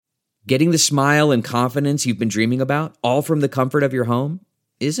Getting the smile and confidence you've been dreaming about, all from the comfort of your home,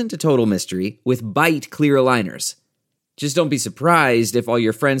 isn't a total mystery with Byte clear aligners. Just don't be surprised if all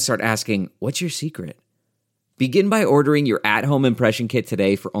your friends start asking, "What's your secret?" Begin by ordering your at-home impression kit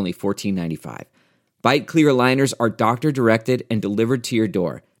today for only $14.95. Byte clear aligners are doctor-directed and delivered to your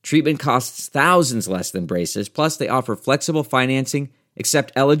door. Treatment costs thousands less than braces, plus they offer flexible financing,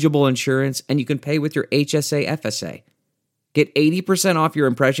 accept eligible insurance, and you can pay with your HSA FSA. Get 80% off your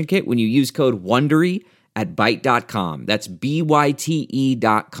impression kit when you use code WONDERY at Byte.com. That's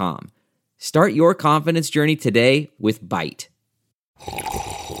BYTE.com. Start your confidence journey today with Byte.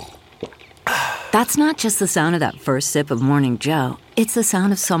 That's not just the sound of that first sip of Morning Joe. It's the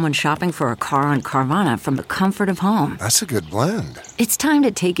sound of someone shopping for a car on Carvana from the comfort of home. That's a good blend. It's time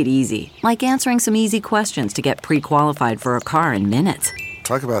to take it easy, like answering some easy questions to get pre-qualified for a car in minutes.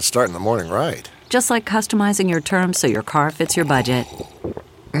 Talk about starting the morning right. Just like customizing your terms so your car fits your budget.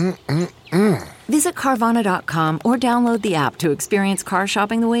 Visit Carvana.com or download the app to experience car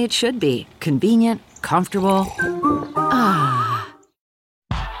shopping the way it should be. Convenient, comfortable. Ah.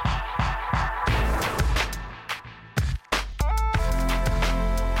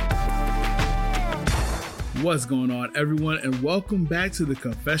 What's going on, everyone, and welcome back to the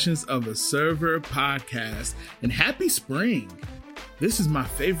Confessions of a Server podcast, and happy spring. This is my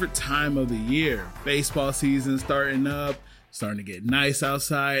favorite time of the year. Baseball season starting up, starting to get nice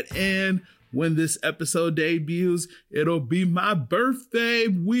outside, and when this episode debuts, it'll be my birthday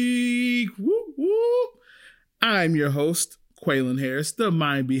week. Whoop, whoop. I'm your host, Quaylen Harris, the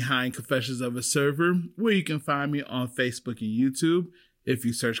mind behind Confessions of a Server, where you can find me on Facebook and YouTube if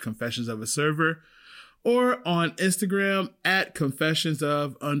you search Confessions of a Server, or on Instagram at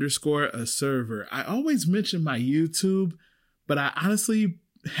confessions_of_a_server. I always mention my YouTube, but I honestly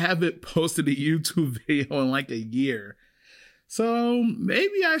haven't posted a YouTube video in like a year. So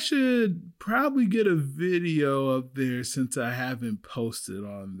maybe I should probably get a video up there since I haven't posted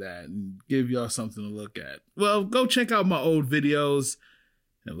on that and give y'all something to look at. Well, go check out my old videos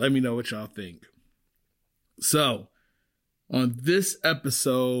and let me know what y'all think. So on this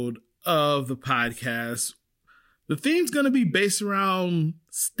episode of the podcast, the theme's going to be based around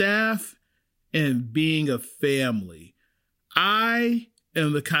staff and being a family. I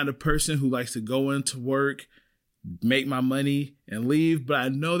am the kind of person who likes to go into work, make my money, and leave, but I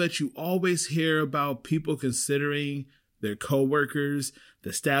know that you always hear about people considering their coworkers,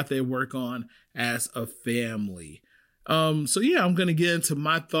 the staff they work on, as a family. So yeah, I'm going to get into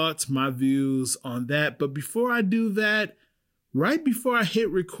my thoughts, my views on that. But before I do that, right before I hit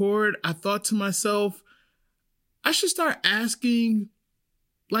record, I thought to myself, I should start asking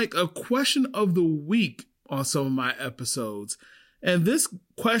like a question of the week on some of my episodes. And this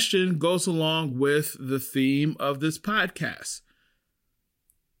question goes along with the theme of this podcast.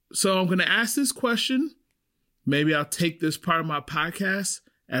 So I'm going to ask this question. Maybe I'll take this part of my podcast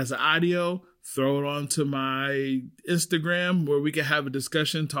as an audio, throw it onto my Instagram where we can have a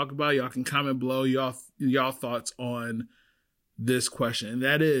discussion, talk about it. Y'all can comment below y'all thoughts on this question, and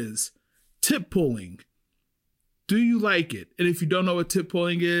that is tip pulling. Do you like it? And if you don't know what tip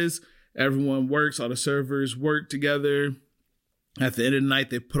pulling is, everyone works, all the servers work together. At the end of the night,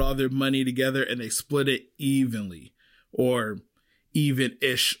 they put all their money together and they split it evenly or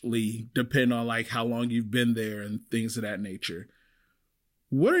even-ishly, depending on like how long you've been there and things of that nature.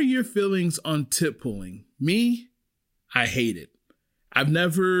 What are your feelings on tip pulling? Me, I hate it. I've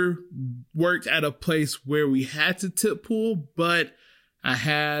never worked at a place where we had to tip pool, but I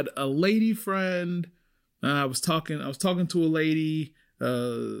had a lady friend. I was talking to a lady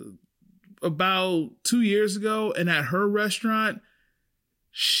about 2 years ago, and at her restaurant,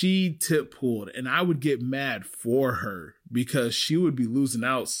 she tip pooled, and I would get mad for her because she would be losing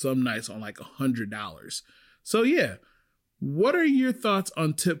out some nights on like $100. So yeah, what are your thoughts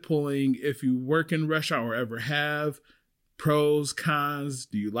on tip pulling if you work in a restaurant or ever have? Pros, cons,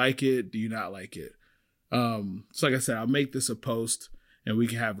 do you like it? Do you not like it? So like I said, I'll make this a post and we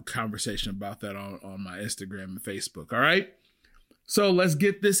can have a conversation about that on my Instagram and Facebook. All right. So let's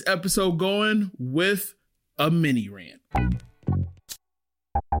get this episode going with a mini rant.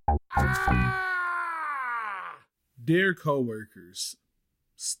 Dear coworkers,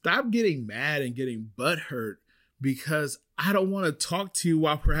 stop getting mad and getting butthurt because I don't want to talk to you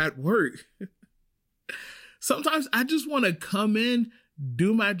while we're at work. Sometimes I just want to come in,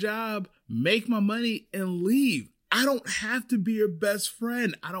 do my job, make my money, and leave. I don't have to be your best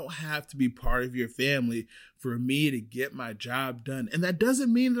friend. I don't have to be part of your family for me to get my job done. And that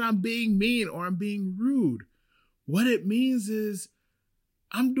doesn't mean that I'm being mean or I'm being rude. What it means is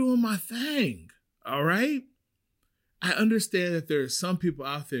I'm doing my thing. All right. I understand that there are some people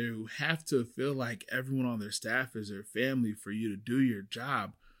out there who have to feel like everyone on their staff is their family for you to do your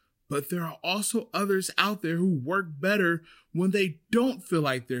job. But there are also others out there who work better when they don't feel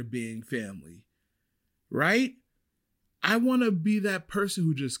like they're being family, right? I want to be that person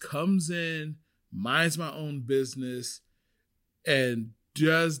who just comes in, minds my own business, and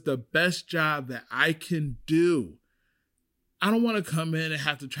does the best job that I can do. I don't want to come in and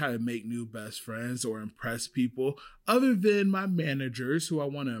have to try to make new best friends or impress people other than my managers who I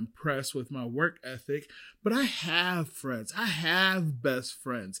want to impress with my work ethic. But I have friends. I have best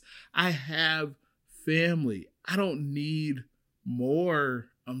friends. I have family. I don't need more.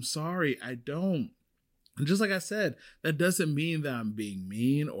 I'm sorry, I don't. And just like I said, that doesn't mean that I'm being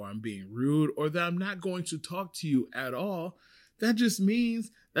mean or I'm being rude or that I'm not going to talk to you at all. That just means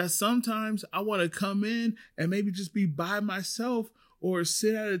that sometimes I want to come in and maybe just be by myself or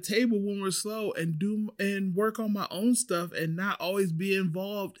sit at a table when we're slow and work on my own stuff and not always be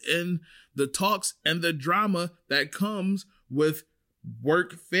involved in the talks and the drama that comes with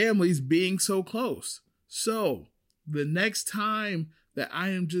work families being so close. So the next time that I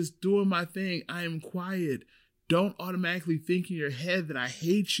am just doing my thing, I am quiet. Don't automatically think in your head that I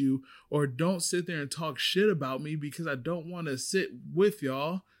hate you, or don't sit there and talk shit about me because I don't want to sit with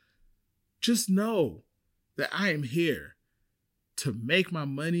y'all. Just know that I am here to make my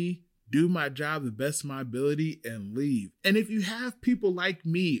money, do my job the best of my ability, and leave. And if you have people like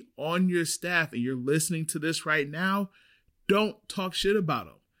me on your staff and you're listening to this right now, don't talk shit about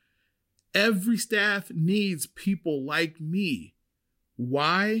them. Every staff needs people like me.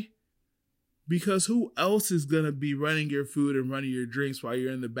 Why? Because who else is going to be running your food and running your drinks while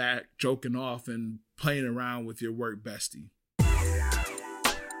you're in the back joking off and playing around with your work bestie?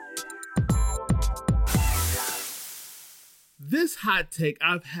 This hot take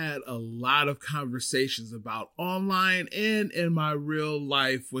I've had a lot of conversations about online and in my real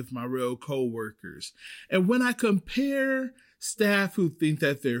life with my real coworkers. And when I compare staff who think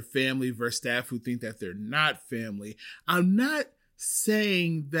that they're family versus staff who think that they're not family, I'm not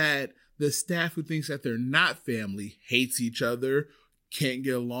saying that the staff who thinks that they're not family hates each other, can't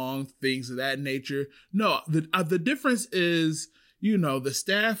get along, things of that nature. No, the difference is, the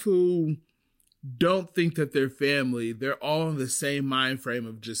staff who don't think that they're family, they're all in the same mind frame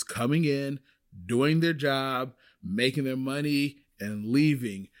of just coming in, doing their job, making their money, and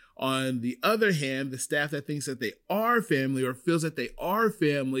leaving. On the other hand, the staff that thinks that they are family or feels that they are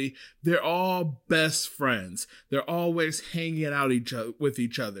family, they're all best friends. They're always hanging out with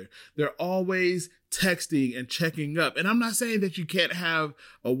each other. They're always texting and checking up. And I'm not saying that you can't have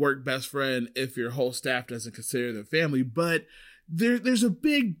a work best friend if your whole staff doesn't consider them family, but there's a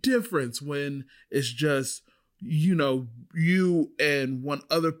big difference when it's just, you and one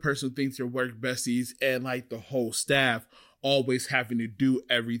other person who thinks you're work besties and like the whole staff always having to do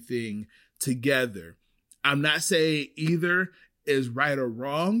everything together. I'm not saying either is right or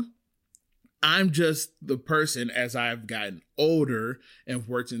wrong. I'm just the person, as I've gotten older and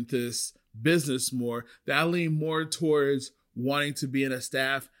worked in this business more, that I lean more towards wanting to be in a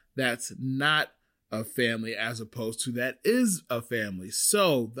staff that's not a family as opposed to that is a family.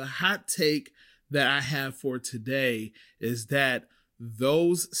 So the hot take that I have for today is that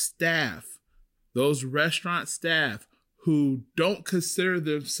those restaurant staff who don't consider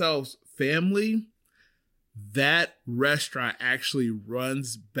themselves family, that restaurant actually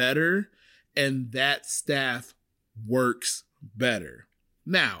runs better and that staff works better.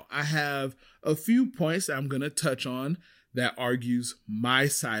 Now, I have a few points that I'm going to touch on that argues my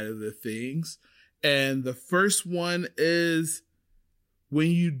side of the things. And the first one is,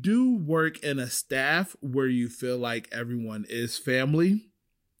 when you do work in a staff where you feel like everyone is family,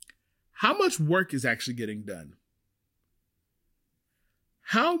 how much work is actually getting done?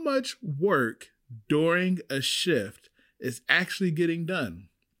 How much work during a shift is actually getting done?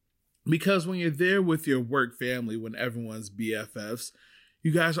 Because when you're there with your work family, when everyone's BFFs,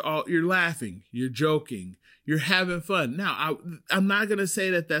 you guys you're laughing, you're joking, you're having fun. Now, I'm not going to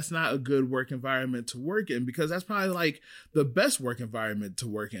say that that's not a good work environment to work in, because that's probably like the best work environment to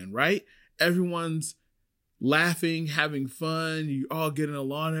work in, right? Everyone's laughing, having fun, you all getting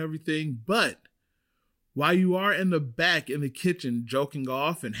along and everything. But while you are in the back in the kitchen joking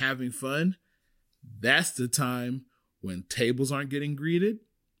off and having fun, that's the time when tables aren't getting greeted,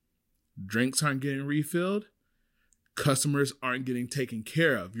 drinks aren't getting refilled, customers aren't getting taken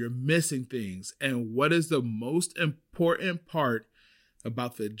care of. You're missing things. And what is the most important part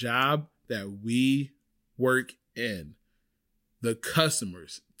about the job that we work in? The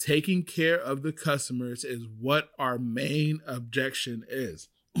customers. Taking care of the customers is what our main objection is.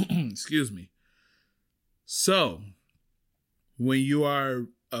 Excuse me. So, when you are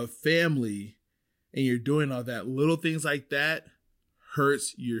a family and you're doing all that, little things like that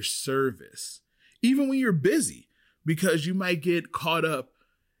hurts your service. Even when you're busy, because you might get caught up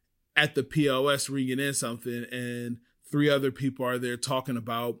at the POS ringing in something and 3 other people are there talking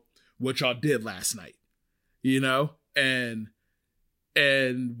about what y'all did last night,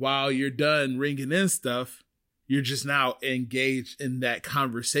 and while you're done ringing in stuff, you're just now engaged in that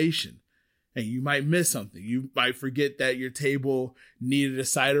conversation and you might miss something. You might forget that your table needed a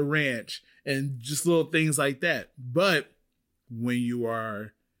side of ranch and just little things like that. But when you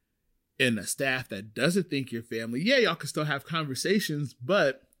are in a staff that doesn't think you're family, yeah, y'all can still have conversations,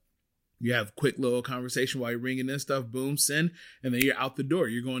 but you have a quick little conversation while you're ringing in stuff, boom, send, and then you're out the door.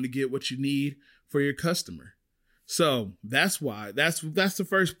 You're going to get what you need for your customer. So that's why, that's the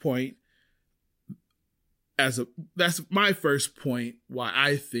first point. That's my first point why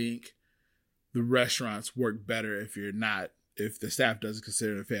I think the restaurants work better if the staff doesn't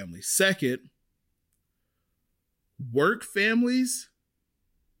consider it a family. Second, work families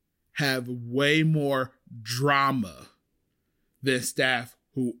have way more drama than staff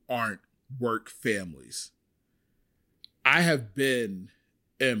who aren't work families. I have been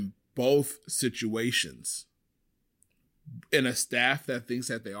in both situations, in a staff that thinks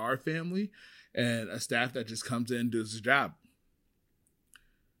that they are family and a staff that just comes in and does the job.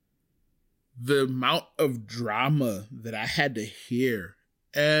 The amount of drama that I had to hear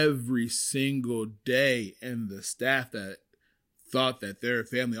every single day, and the staff that thought that they're a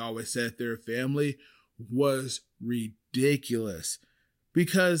family, always said they're a family, was ridiculous.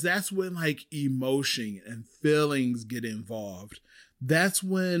 Because that's when emotion and feelings get involved. That's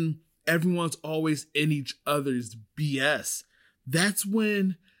when everyone's always in each other's BS. That's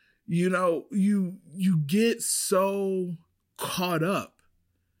when, you get so caught up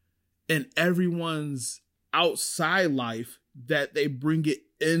in everyone's outside life that they bring it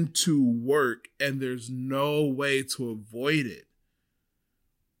into work and there's no way to avoid it.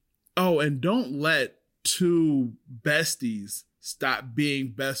 Oh, and don't let 2 besties stop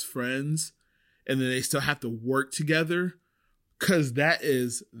being best friends and then they still have to work together, because that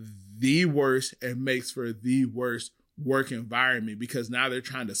is the worst and makes for the worst work environment, because now they're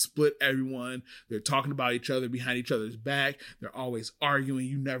trying to split everyone. They're talking about each other behind each other's back. They're always arguing.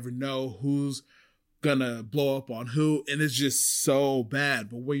 You never know who's gonna blow up on who, and it's just so bad.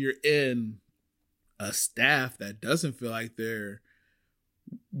 But when you're in a staff that doesn't feel like they're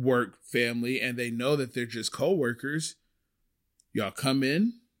work family and they know that they're just co-workers, y'all come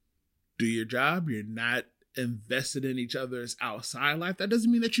in, do your job. You're not invested in each other's outside life. That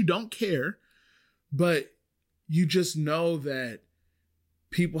doesn't mean that you don't care, but you just know that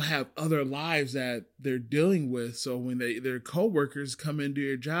people have other lives that they're dealing with. So when their coworkers come into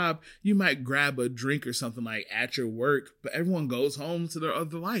your job, you might grab a drink or something at your work, but everyone goes home to their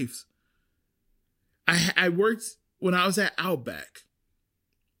other lives. I worked when I was at Outback.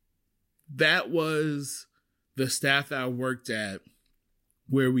 That was the staff that I worked at,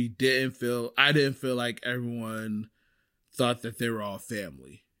 where I didn't feel like everyone thought that they were all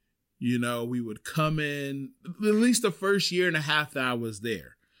family. We would come in, at least the first year and a half that I was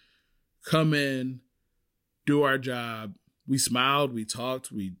there, come in, do our job. We smiled, we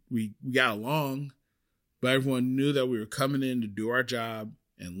talked, we got along, but everyone knew that we were coming in to do our job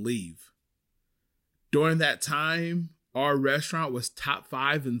and leave. During that time, our restaurant was top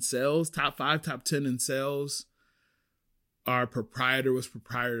 5 in sales, top 5, top 10 in sales. Our proprietor was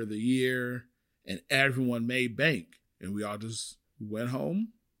proprietor of the year, and everyone made bank. And we all just went home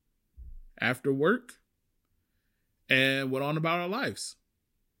after work and went on about our lives.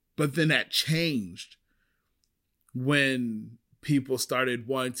 But then that changed when people started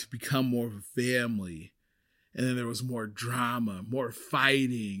wanting to become more of a family. And then there was more drama, more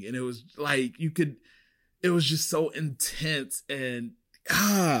fighting. And it was it was just so intense. And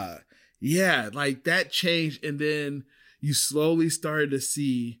that changed. And then you slowly started to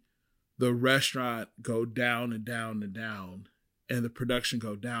see the restaurant go down and down and down, and the production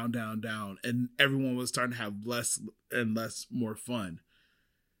go down, down, down. And everyone was starting to have less and less more fun.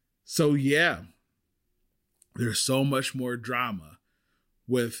 So yeah, there's so much more drama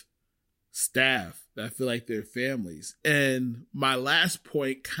with staff that feel like they're families. And my last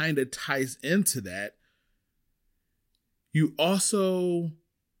point kind of ties into that. You also,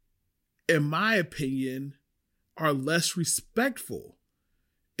 in my opinion, are less respectful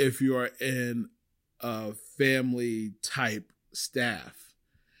if you are in a family type staff.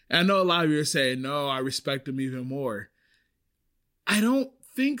 And I know a lot of you are saying, no, I respect them even more. I don't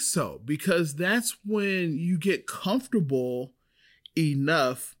think so, because that's when you get comfortable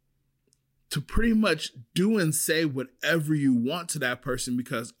enough to pretty much do and say whatever you want to that person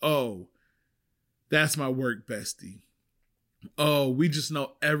because, oh, that's my work bestie. Oh, we just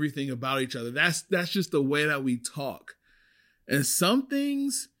know everything about each other. That's just the way that we talk. And some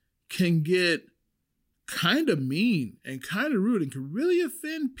things can get kind of mean and kind of rude and can really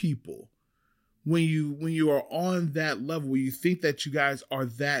offend people when you are on that level where you think that you guys are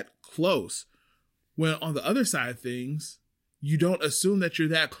that close. When on the other side of things, you don't assume that you're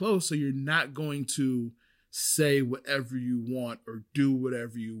that close, so you're not going to say whatever you want or do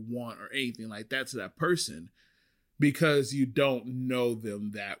whatever you want or anything like that to that person because you don't know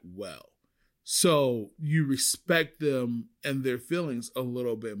them that well. So you respect them and their feelings a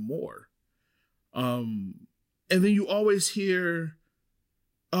little bit more. And then you always hear,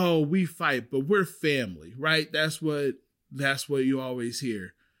 oh, we fight, but we're family, right? That's what you always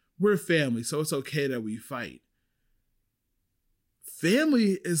hear. We're family, so it's okay that we fight.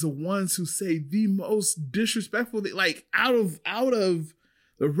 Family is the ones who say the most disrespectful thing, like out of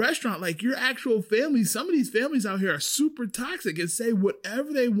the restaurant, like your actual family. Some of these families out here are super toxic and say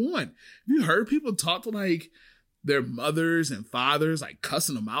whatever they want. Have you heard people talk to like their mothers and fathers, like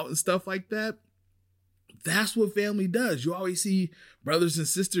cussing them out and stuff like that? That's what family does. You always see brothers and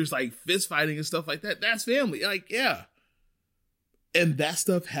sisters like fist fighting and stuff like that. That's family. Like, yeah. And that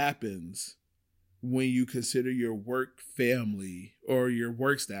stuff happens when you consider your work family or your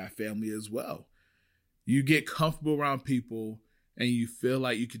work staff family as well. You get comfortable around people and you feel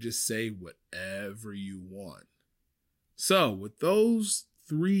like you could just say whatever you want. So with those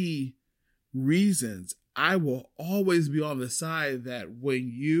 3 reasons, I will always be on the side that when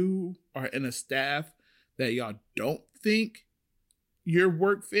you are in a staff that y'all don't think your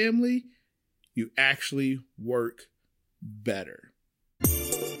work family, you actually work better.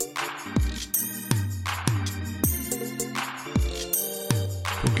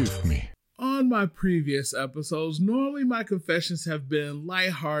 Forgive me. On my previous episodes, normally my confessions have been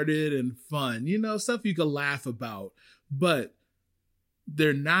lighthearted and fun, stuff you can laugh about, but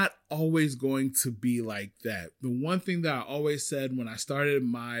they're not always going to be like that. The one thing that I always said when I started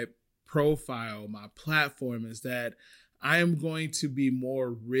my profile, my platform, is that I am going to be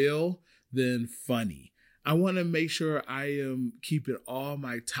more real than funny. I want to make sure I am keeping all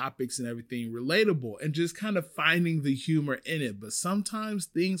my topics and everything relatable and just kind of finding the humor in it. But sometimes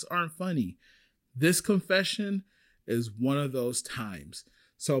things aren't funny. This confession is one of those times.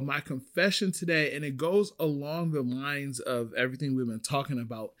 So my confession today, and it goes along the lines of everything we've been talking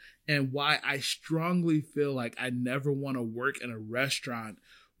about and why I strongly feel like I never want to work in a restaurant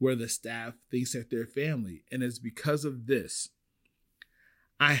where the staff thinks that they're family. And it's because of this.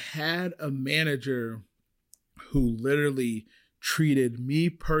 I had a manager who literally treated me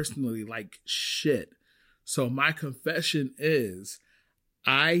personally like shit. So my confession is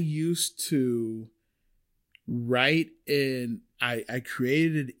I used to write in, I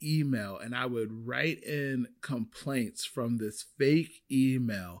created an email and I would write in complaints from this fake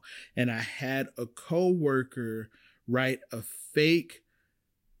email. And I had a coworker write a fake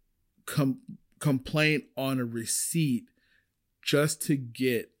complaint on a receipt just to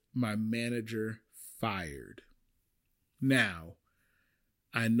get my manager fired. Now,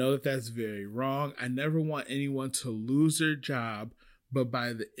 I know that that's very wrong. I never want anyone to lose their job, but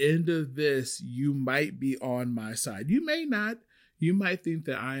by the end of this, you might be on my side. You may not. You might think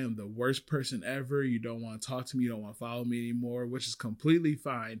that I am the worst person ever. You don't want to talk to me. You don't want to follow me anymore, which is completely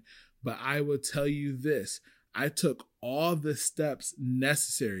fine. But I will tell you this. I took all the steps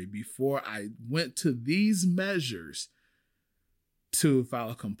necessary before I went to these measures to file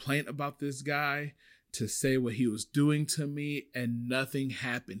a complaint about this guy, to say what he was doing to me, and nothing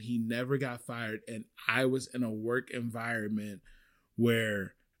happened. He never got fired. And I was in a work environment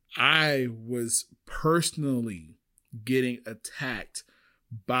where I was personally getting attacked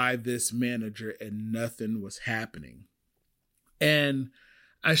by this manager and nothing was happening. And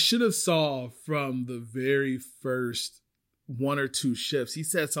I should have saw from the very first 1 or 2 shifts, he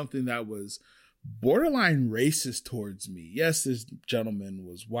said something that was borderline racist towards me. Yes, this gentleman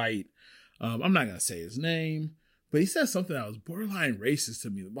was white. I'm not going to say his name, but he said something that was borderline racist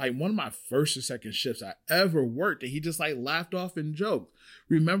to me. Like one of my first or second shifts I ever worked, and he just like laughed off and joked.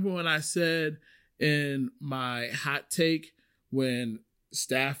 Remember when I said in my hot take, when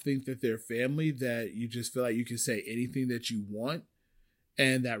staff think that they're family, that you just feel like you can say anything that you want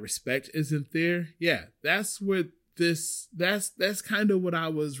and that respect isn't there? Yeah, that's what that's kind of what I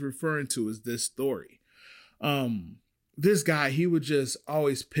was referring to is this story. This guy, he would just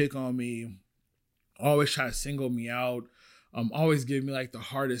always pick on me, always try to single me out, always give me like the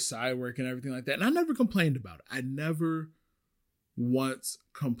hardest side work and everything like that. And I never complained about it. I never once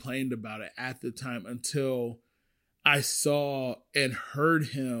complained about it at the time until I saw and heard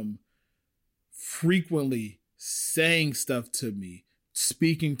him frequently saying stuff to me,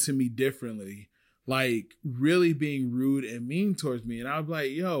 speaking to me differently, like really being rude and mean towards me. And I was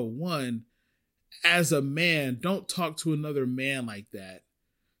like, yo, one, as a man, don't talk to another man like that.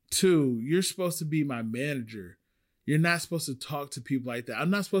 Two, you're supposed to be my manager. You're not supposed to talk to people like that. I'm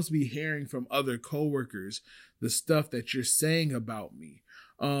not supposed to be hearing from other coworkers the stuff that you're saying about me.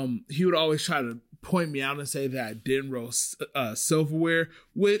 He would always try to point me out and say that I didn't roll silverware,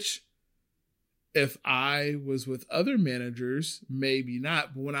 which if I was with other managers, maybe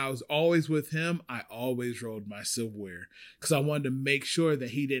not. But when I was always with him, I always rolled my silverware because I wanted to make sure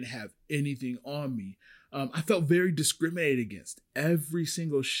that he didn't have anything on me. I felt very discriminated against every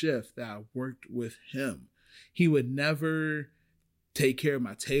single shift that I worked with him. He would never take care of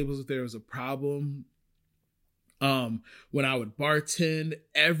my tables if there was a problem. When I would bartend,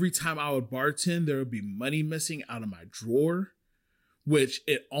 every time I would bartend, there would be money missing out of my drawer, which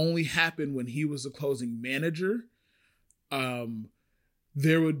it only happened when he was a closing manager.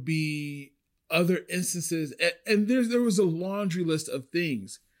 There would be other instances, and there was a laundry list of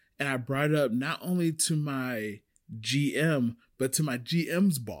things. And I brought it up not only to my GM, but to my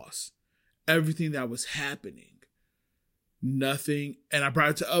GM's boss. Everything that was happening. Nothing, and I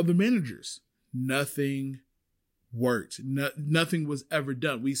brought it to other managers. Nothing worked. Nothing was ever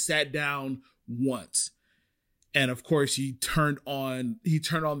done. We sat down once. And of course he turned on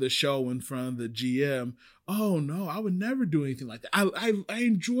the show in front of the GM. Oh no, I would never do anything like that. I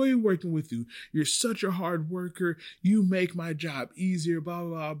enjoy working with you. You're such a hard worker. You make my job easier, blah,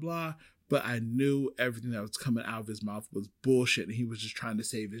 blah, blah. But I knew everything that was coming out of his mouth was bullshit and he was just trying to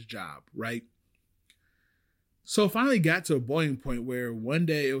save his job, right? So it finally got to a boiling point where one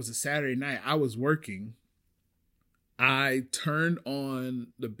day, it was a Saturday night, I was working. I turned on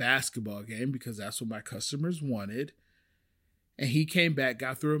the basketball game because that's what my customers wanted. And he came back,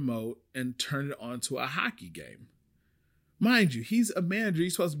 got the remote, and turned it on to a hockey game. Mind you, he's a manager.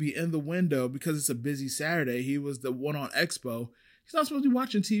 He's supposed to be in the window because it's a busy Saturday. He was the one on Expo. He's not supposed to be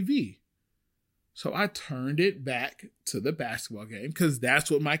watching TV. So I turned it back to the basketball game because that's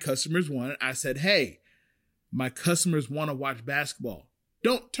what my customers wanted. I said, hey, my customers want to watch basketball.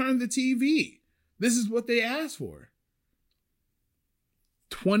 Don't turn the TV. This is what they asked for.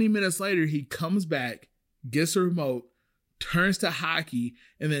 20 minutes later, he comes back, gets the remote, turns to hockey,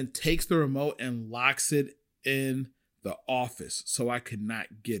 and then takes the remote and locks it in the office so I could not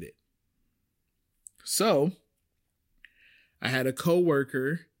get it. So I had a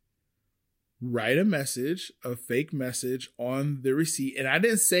coworker write a fake message on the receipt. And I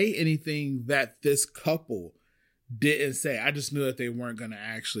didn't say anything that this couple didn't say. I just knew that they weren't going to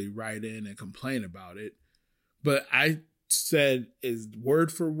actually write in and complain about it. But I said is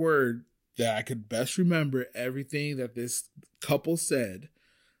word for word that I could best remember everything that this couple said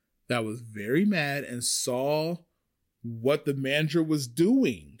that was very mad and saw what the manager was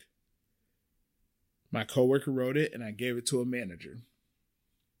doing. My coworker wrote it and I gave it to a manager.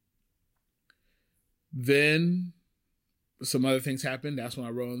 Then some other things happened. That's when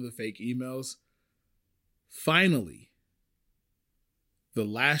I wrote in the fake emails. Finally, the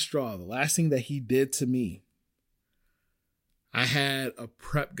last straw, the last thing that he did to me, I had a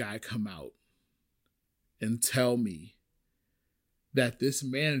prep guy come out and tell me that this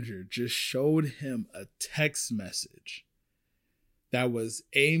manager just showed him a text message that was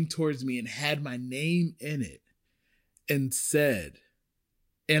aimed towards me and had my name in it and said,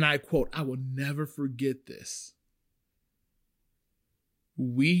 and I quote, I will never forget this.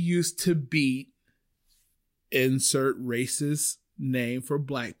 We used to beat, insert racist name for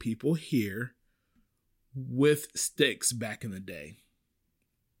black people here, with sticks back in the day.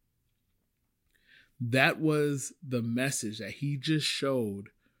 That was the message that he just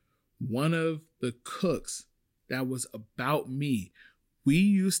showed one of the cooks that was about me. We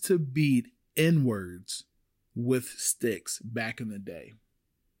used to beat N-words with sticks back in the day.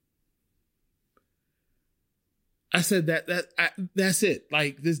 I said that's it.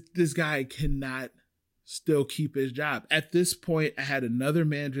 Like this guy cannot still keep his job. At this point, I had another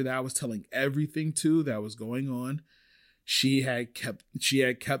manager that I was telling everything to that was going on. She had kept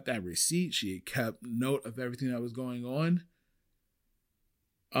that receipt. She had kept note of everything that was going on.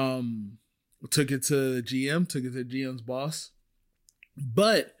 Took it to the GM, took it to the GM's boss.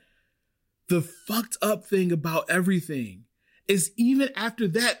 But the fucked up thing about everything is even after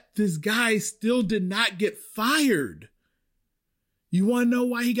that, this guy still did not get fired. You want to know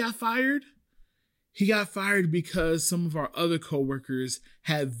why he got fired? He got fired because some of our other coworkers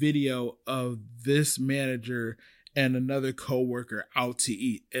had video of this manager and another coworker out to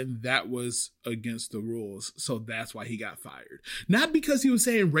eat, and that was against the rules. So that's why he got fired. Not because he was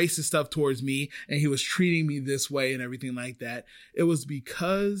saying racist stuff towards me and he was treating me this way and everything like that. It was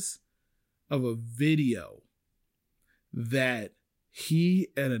because of a video that he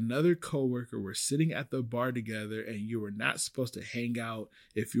and another coworker were sitting at the bar together, and you were not supposed to hang out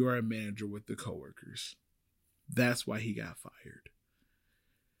if you are a manager with the coworkers. That's why he got fired.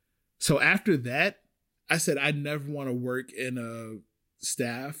 So after that, I said I never want to work in a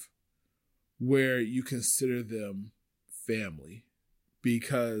staff where you consider them family,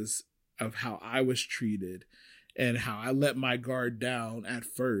 because of how I was treated and how I let my guard down at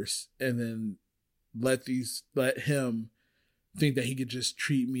first, and then let him think that he could just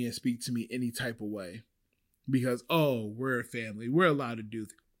treat me and speak to me any type of way because, oh, we're a family. We're allowed to do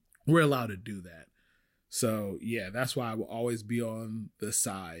that. So yeah, that's why I will always be on the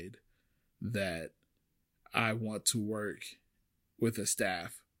side that I want to work with a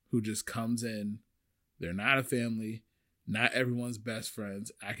staff who just comes in. They're not a family, not everyone's best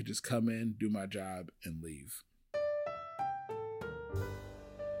friends. I could just come in, do my job, and leave.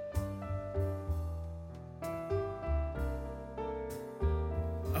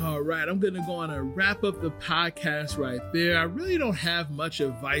 All right, I'm going to go on and wrap up the podcast right there. I really don't have much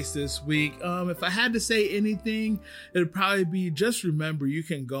advice this week. If I had to say anything, it'd probably be just remember you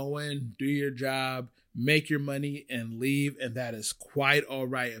can go in, do your job, make your money, and leave, and that is quite all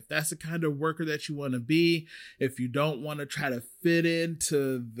right. If that's the kind of worker that you want to be, if you don't want to try to fit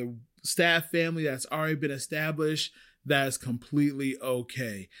into the staff family that's already been established, that is completely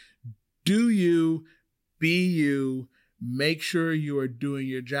okay. Do you, be you. Make sure you are doing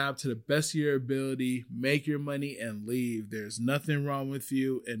your job to the best of your ability, make your money, and leave. There's nothing wrong with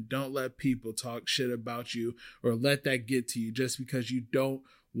you, and don't let people talk shit about you or let that get to you just because you don't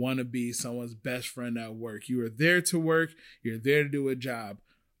want to be someone's best friend at work. You are there to work. You're there to do a job.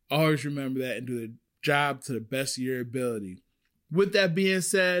 Always remember that and do the job to the best of your ability. With that being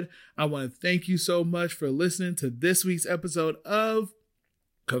said, I want to thank you so much for listening to this week's episode of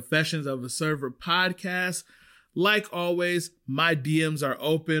Confessions of a Server podcast. Like always, my DMs are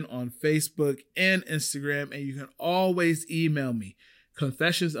open on Facebook and Instagram, and you can always email me,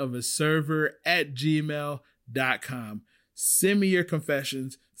 confessionsofaserver@gmail.com. Send me your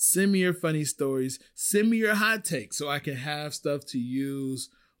confessions, send me your funny stories, send me your hot takes so I can have stuff to use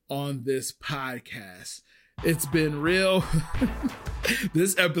on this podcast. It's been real.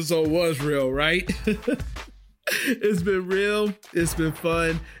 This episode was real, right? It's been real. It's been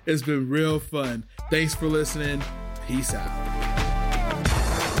fun. It's been real fun. Thanks for listening. Peace out.